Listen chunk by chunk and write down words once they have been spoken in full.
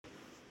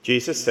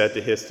Jesus said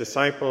to his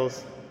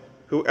disciples,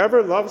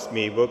 "Whoever loves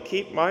me will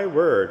keep my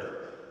word,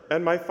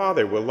 and my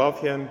Father will love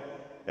him,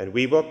 and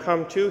we will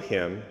come to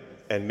him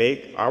and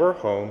make our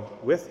home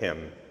with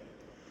him.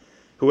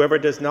 Whoever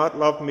does not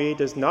love me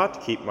does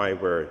not keep my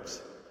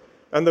words,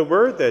 and the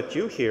word that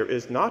you hear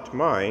is not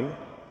mine,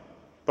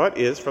 but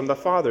is from the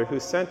Father who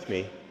sent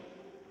me.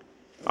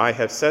 I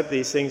have said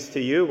these things to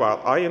you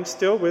while I am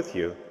still with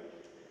you,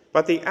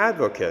 but the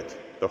Advocate,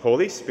 the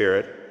Holy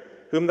Spirit,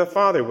 whom the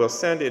Father will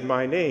send in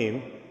my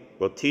name,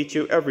 will teach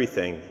you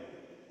everything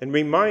and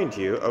remind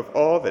you of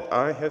all that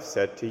I have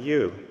said to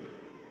you.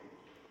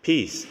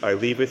 Peace I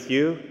leave with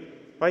you,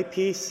 my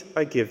peace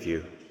I give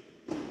you.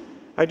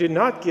 I do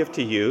not give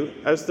to you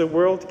as the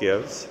world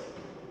gives.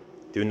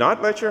 Do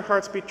not let your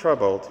hearts be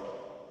troubled,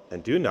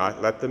 and do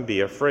not let them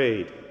be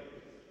afraid.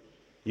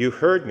 You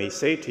heard me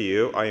say to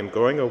you, I am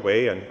going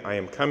away and I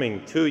am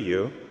coming to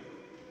you.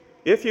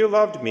 If you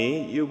loved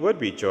me, you would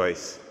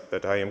rejoice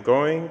that I am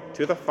going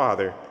to the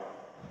Father,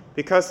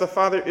 because the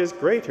Father is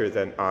greater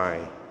than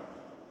I.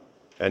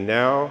 And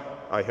now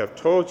I have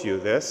told you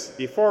this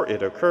before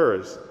it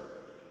occurs,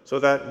 so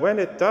that when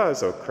it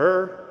does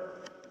occur,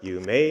 you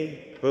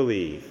may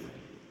believe."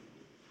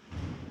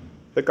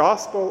 The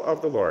Gospel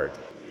of the Lord.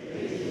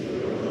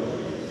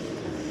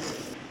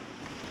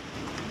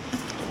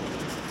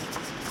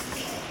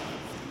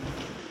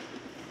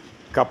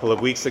 A couple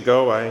of weeks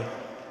ago, I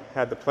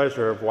had the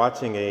pleasure of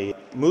watching a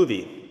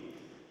movie.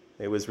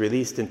 It was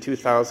released in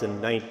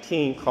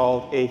 2019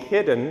 called A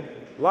Hidden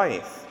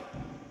Life.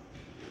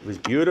 It was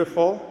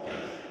beautiful,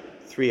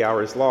 3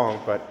 hours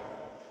long, but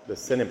the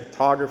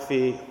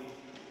cinematography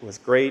was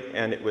great,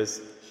 and it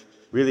was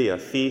really a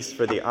feast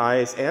for the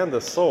eyes and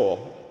the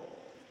soul,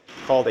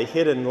 called A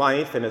Hidden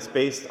Life, and it's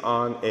based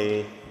on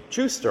a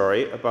true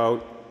story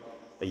about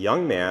a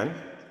young man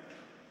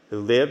who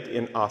lived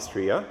in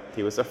Austria.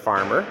 He was a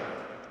farmer,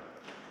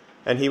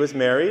 and he was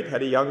married,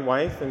 had a young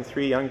wife and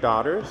 3 young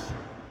daughters.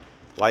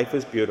 Life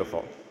was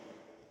beautiful.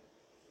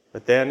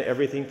 But then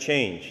everything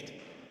changed,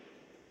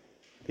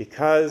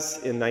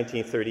 because in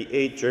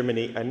 1938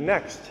 Germany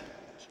annexed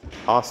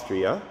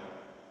Austria,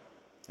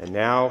 and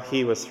now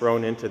he was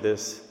thrown into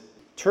this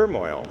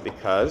turmoil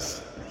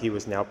because he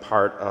was now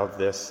part of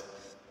this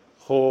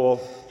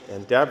whole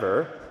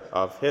endeavor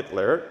of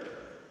Hitler.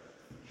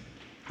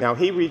 Now,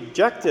 he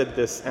rejected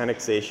this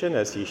annexation,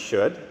 as he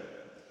should,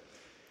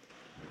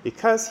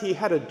 because he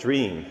had a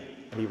dream.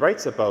 He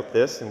writes about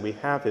this, and we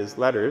have his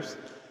letters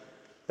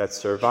that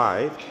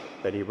survived,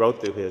 that he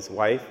wrote to his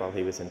wife while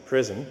he was in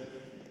prison.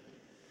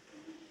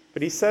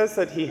 But he says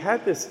that he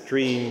had this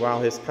dream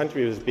while his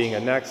country was being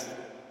annexed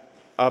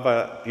of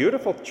a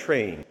beautiful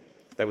train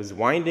that was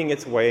winding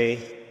its way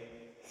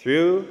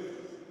through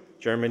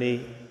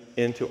Germany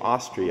into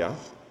Austria.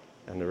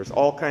 And there was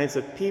all kinds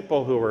of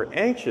people who were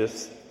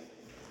anxious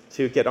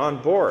to get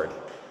on board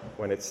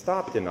when it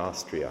stopped in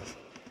Austria.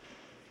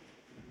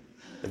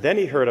 And then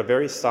he heard a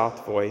very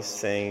soft voice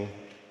saying,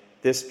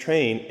 "This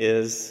train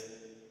is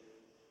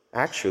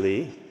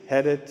actually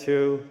headed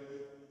to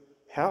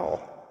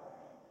hell."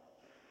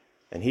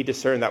 And he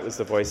discerned that was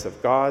the voice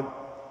of God,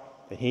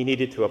 and he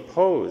needed to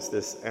oppose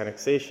this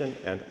annexation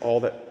and all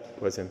that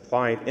was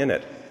implied in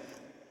it.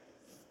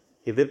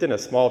 He lived in a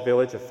small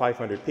village of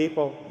 500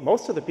 people.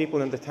 Most of the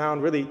people in the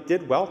town really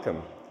did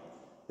welcome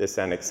this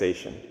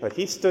annexation, but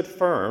he stood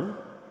firm.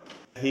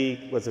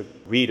 He was a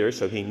reader,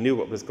 so he knew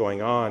what was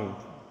going on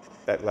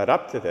that led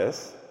up to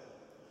this,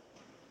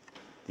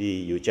 the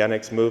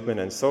eugenics movement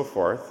and so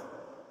forth.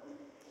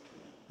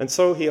 And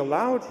so he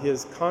allowed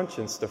his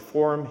conscience to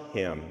form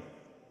him.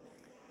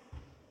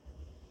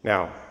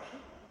 Now,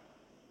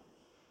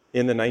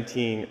 in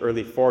the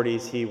early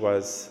 40s, he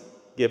was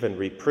given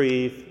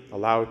reprieve,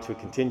 allowed to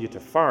continue to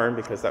farm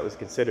because that was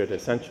considered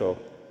essential,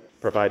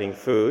 providing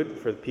food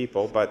for the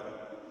people. But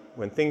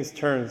when things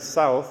turned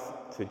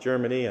south to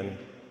Germany and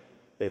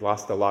they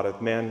lost a lot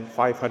of men,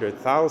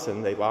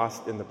 500,000 they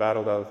lost in the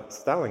Battle of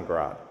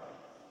Stalingrad.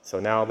 So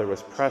now there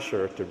was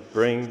pressure to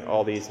bring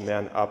all these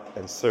men up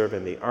and serve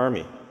in the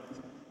army.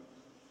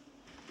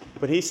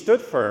 But he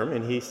stood firm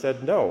and he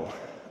said, "No,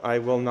 I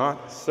will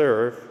not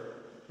serve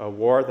a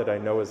war that I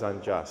know is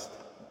unjust."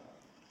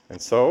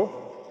 And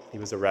so he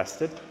was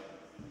arrested,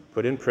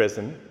 put in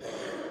prison.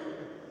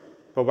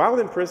 But while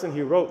in prison,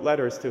 he wrote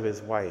letters to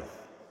his wife.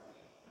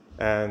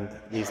 And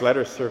these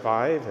letters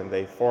survive, and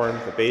they form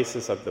the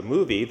basis of the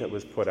movie that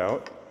was put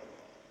out.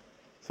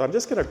 So I'm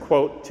just going to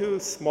quote 2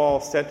 small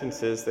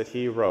sentences that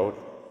he wrote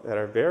that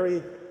are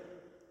very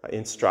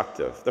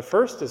instructive. The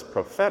first is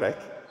prophetic,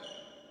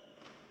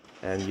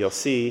 and you'll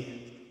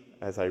see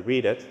as I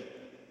read it.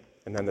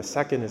 And then the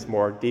second is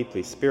more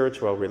deeply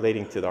spiritual,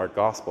 relating to our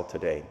gospel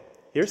today.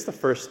 Here's the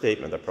first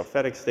statement, the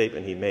prophetic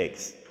statement he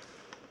makes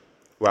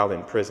while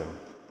in prison.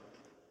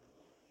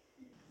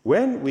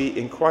 When we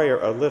inquire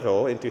a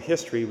little into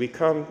history, we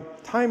come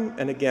time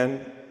and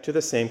again to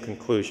the same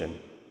conclusion.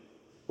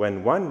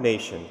 When one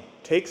nation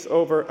takes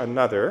over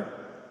another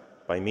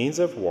by means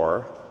of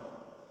war,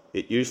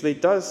 it usually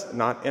does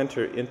not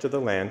enter into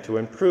the land to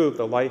improve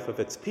the life of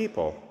its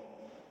people,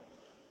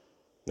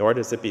 nor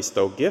does it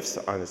bestow gifts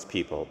on its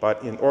people,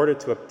 but in order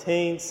to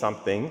obtain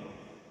something,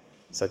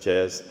 such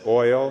as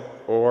oil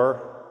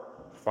or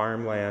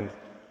farmland,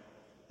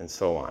 and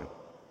so on.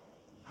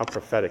 How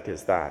prophetic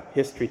is that?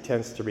 History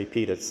tends to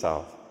repeat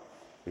itself.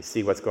 We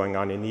see what's going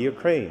on in the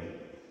Ukraine.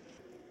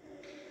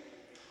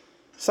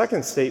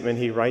 Second statement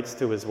he writes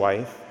to his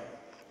wife,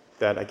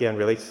 that again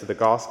relates to the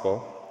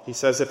gospel. He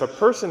says, if a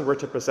person were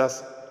to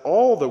possess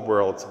all the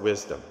world's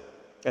wisdom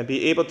and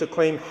be able to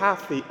claim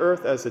half the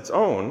earth as its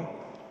own,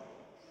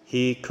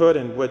 he could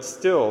and would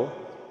still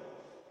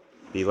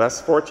be less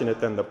fortunate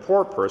than the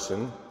poor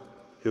person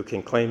who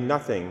can claim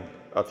nothing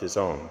of his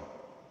own,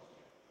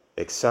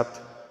 except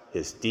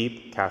his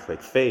deep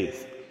Catholic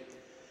faith.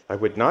 I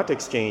would not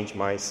exchange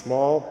my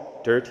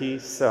small, dirty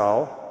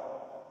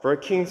cell for a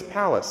king's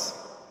palace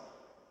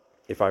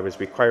if I was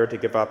required to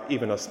give up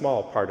even a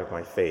small part of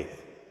my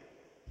faith.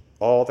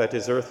 All that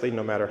is earthly,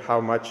 no matter how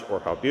much or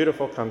how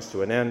beautiful, comes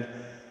to an end,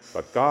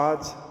 but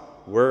God's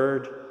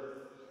word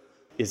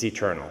is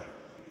eternal.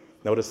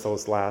 Notice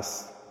those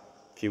last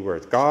few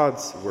words.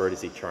 God's word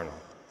is eternal.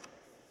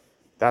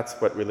 That's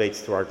what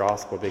relates to our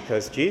gospel,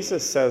 because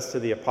Jesus says to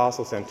the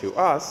apostles and to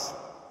us,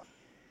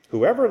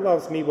 whoever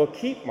loves me will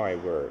keep my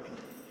word,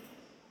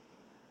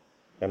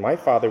 and my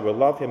Father will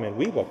love him, and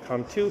we will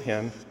come to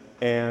him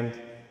and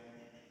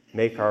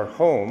make our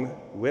home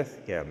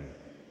with him.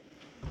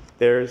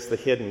 There's the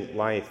hidden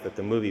life that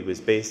the movie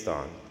was based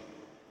on.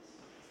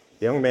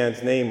 The young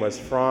man's name was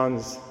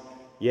Franz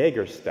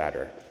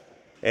Jägerstätter,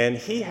 and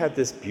he had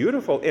this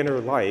beautiful inner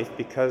life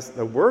because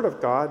the Word of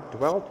God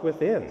dwelt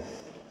within.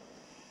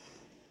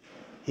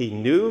 He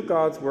knew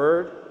God's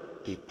Word,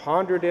 he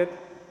pondered it,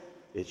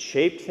 it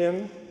shaped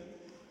him,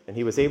 and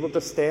he was able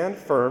to stand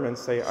firm and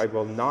say, I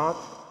will not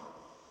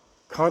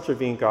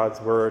contravene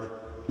God's Word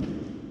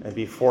and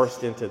be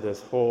forced into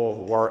this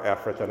whole war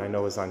effort that I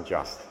know is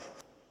unjust.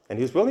 And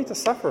he was willing to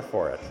suffer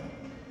for it.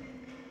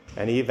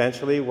 And he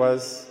eventually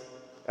was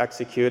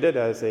executed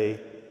as a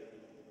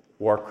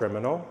war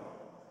criminal.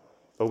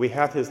 But we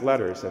have his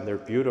letters, and they're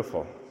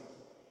beautiful.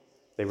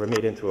 They were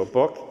made into a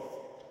book.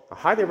 I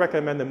highly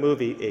recommend the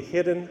movie, A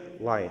Hidden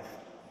Life,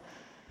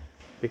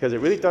 because it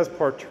really does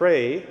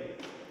portray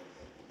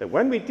that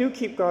when we do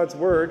keep God's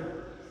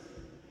word,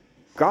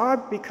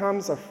 God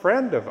becomes a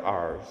friend of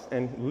ours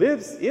and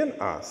lives in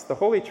us. The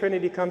Holy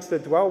Trinity comes to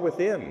dwell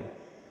within.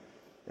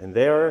 And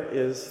there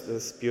is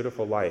this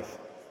beautiful life.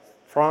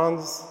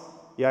 Franz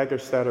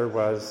Jägerstätter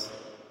was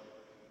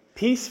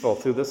peaceful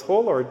through this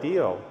whole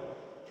ordeal.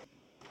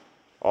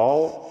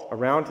 All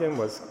around him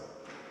was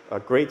a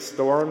great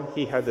storm.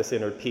 He had this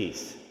inner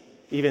peace.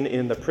 Even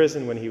in the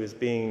prison when he was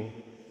being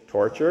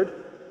tortured,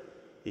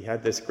 he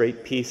had this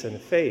great peace and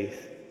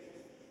faith.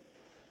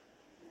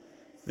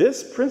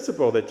 This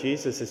principle that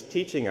Jesus is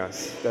teaching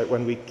us, that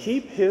when we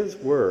keep his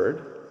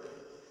word,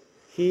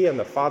 he and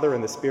the Father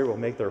and the Spirit will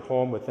make their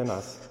home within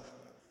us,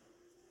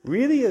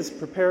 really is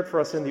prepared for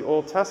us in the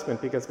Old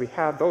Testament, because we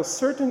have those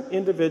certain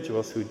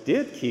individuals who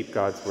did keep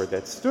God's word,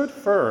 that stood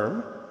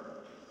firm,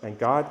 and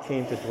God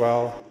came to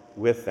dwell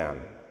with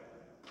them.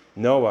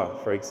 Noah,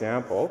 for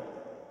example,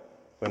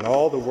 when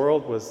all the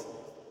world was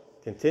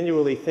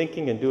continually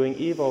thinking and doing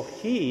evil,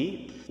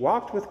 he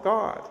walked with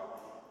God,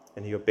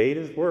 and he obeyed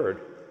his word.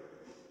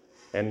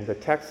 And the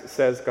text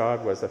says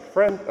God was a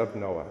friend of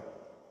Noah.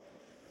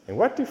 And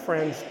what do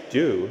friends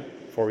do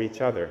for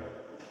each other?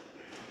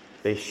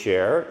 They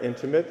share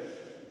intimate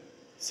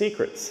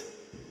secrets.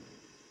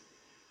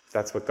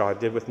 That's what God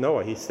did with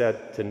Noah. He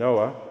said to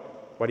Noah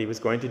what he was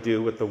going to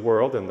do with the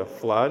world and the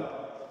flood.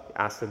 He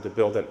asked him to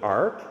build an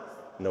ark.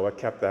 Noah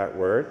kept that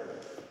word.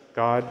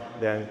 God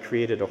then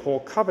created a whole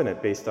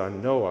covenant based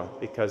on Noah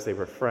because they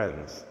were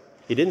friends.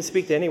 He didn't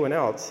speak to anyone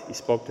else. He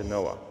spoke to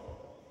Noah.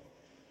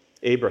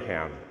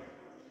 Abraham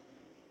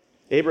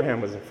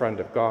was a friend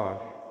of God.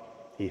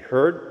 He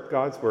heard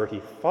God's word, he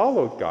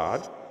followed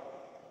God,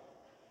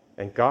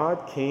 and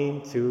God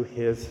came to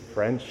his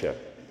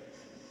friendship.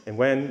 And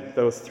when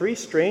those three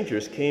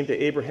strangers came to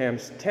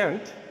Abraham's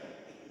tent,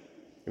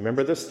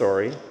 remember the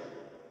story,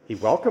 he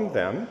welcomed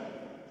them.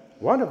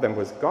 One of them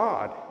was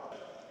God.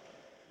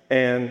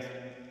 And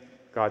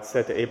God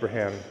said to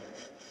Abraham,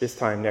 this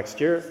time next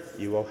year,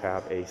 you will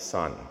have a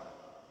son.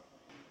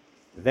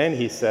 Then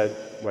he said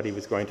what he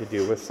was going to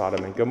do with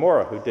Sodom and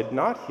Gomorrah, who did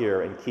not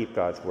hear and keep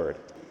God's word.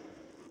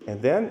 And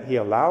then he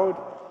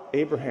allowed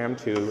Abraham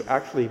to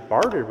actually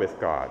barter with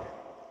God,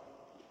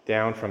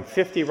 down from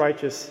 50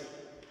 righteous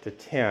to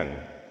 10.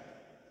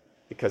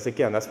 Because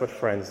again, that's what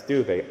friends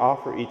do. They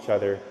offer each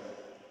other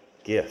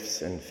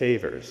gifts and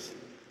favors.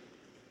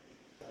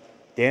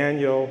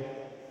 Daniel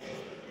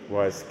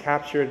was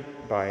captured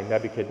by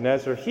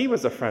Nebuchadnezzar. He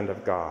was a friend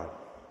of God.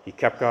 He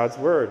kept God's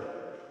word.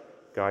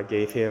 God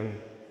gave him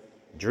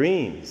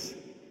dreams,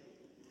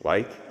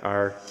 like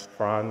our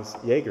Franz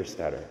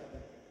Jägerstätter.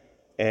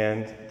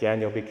 And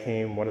Daniel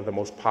became one of the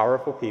most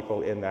powerful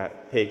people in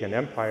that pagan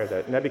empire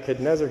that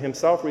Nebuchadnezzar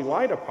himself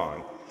relied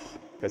upon,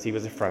 because he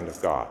was a friend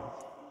of God.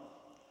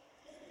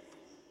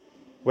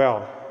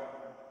 Well,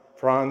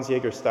 Franz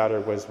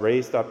Jägerstätter was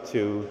raised up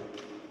to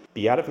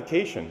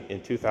beatification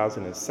in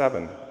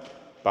 2007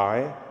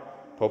 by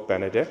Pope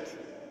Benedict.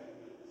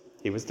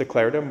 He was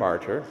declared a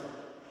martyr,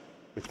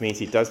 which means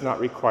he does not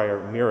require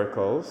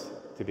miracles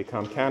to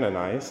become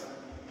canonized.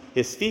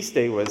 His feast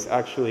day was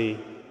actually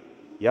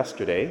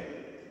yesterday,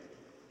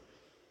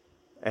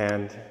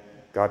 and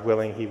God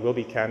willing, he will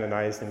be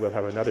canonized, and we'll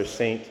have another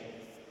saint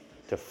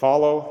to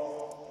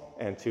follow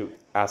and to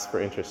ask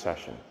for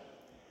intercession.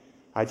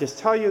 I just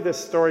tell you this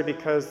story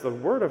because the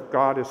Word of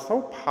God is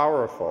so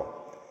powerful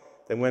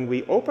that when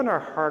we open our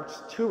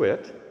hearts to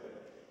it,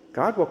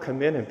 God will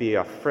come in and be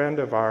a friend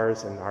of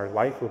ours, and our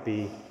life will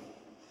be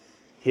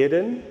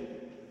hidden,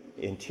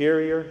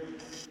 interior,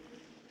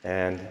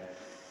 and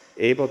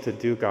able to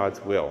do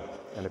God's will,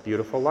 and a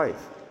beautiful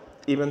life,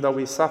 even though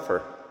we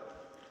suffer.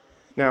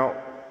 Now,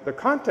 the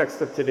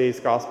context of today's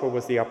gospel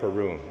was the upper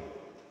room.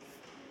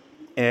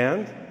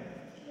 And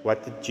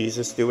what did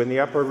Jesus do in the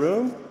upper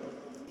room?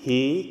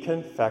 He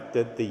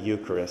confected the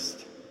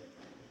Eucharist,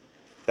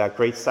 that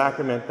great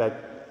sacrament that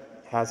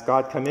has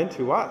God come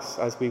into us,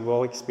 as we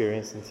will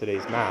experience in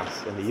today's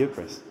Mass, in the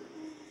Eucharist.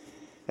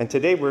 And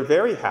today we're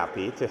very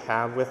happy to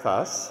have with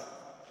us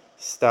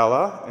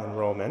Stella and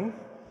Roman,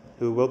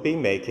 who will be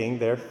making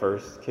their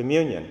first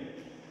communion.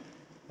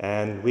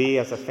 And we,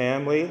 as a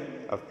family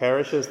of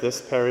parishes,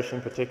 this parish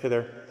in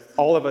particular,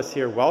 all of us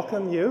here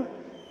welcome you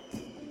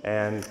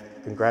and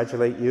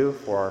congratulate you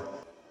for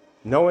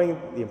knowing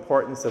the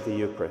importance of the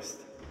Eucharist.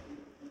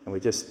 And we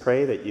just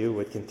pray that you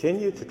would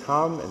continue to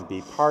come and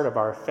be part of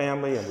our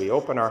family, and we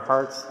open our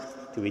hearts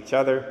to each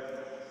other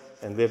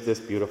and live this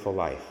beautiful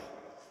life.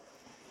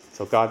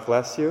 So God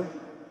bless you,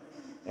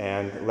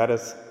 and let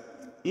us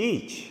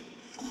each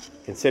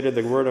consider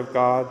the Word of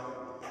God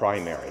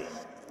primary.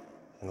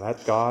 And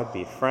let God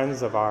be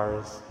friends of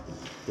ours,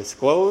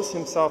 disclose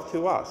himself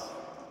to us,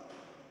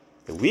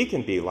 that we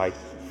can be like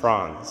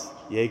Franz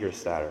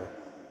Jägerstätter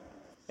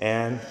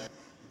and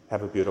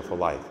have a beautiful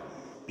life.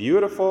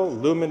 Beautiful,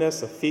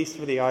 luminous, a feast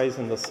for the eyes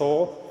and the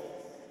soul.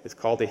 It's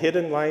called the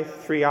hidden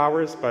life, 3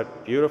 hours,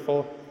 but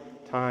beautiful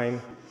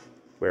time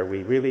where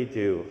we really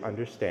do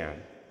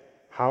understand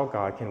how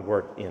God can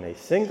work in a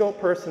single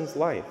person's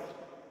life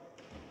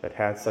that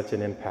had such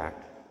an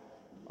impact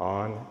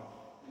on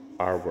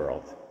our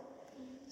world.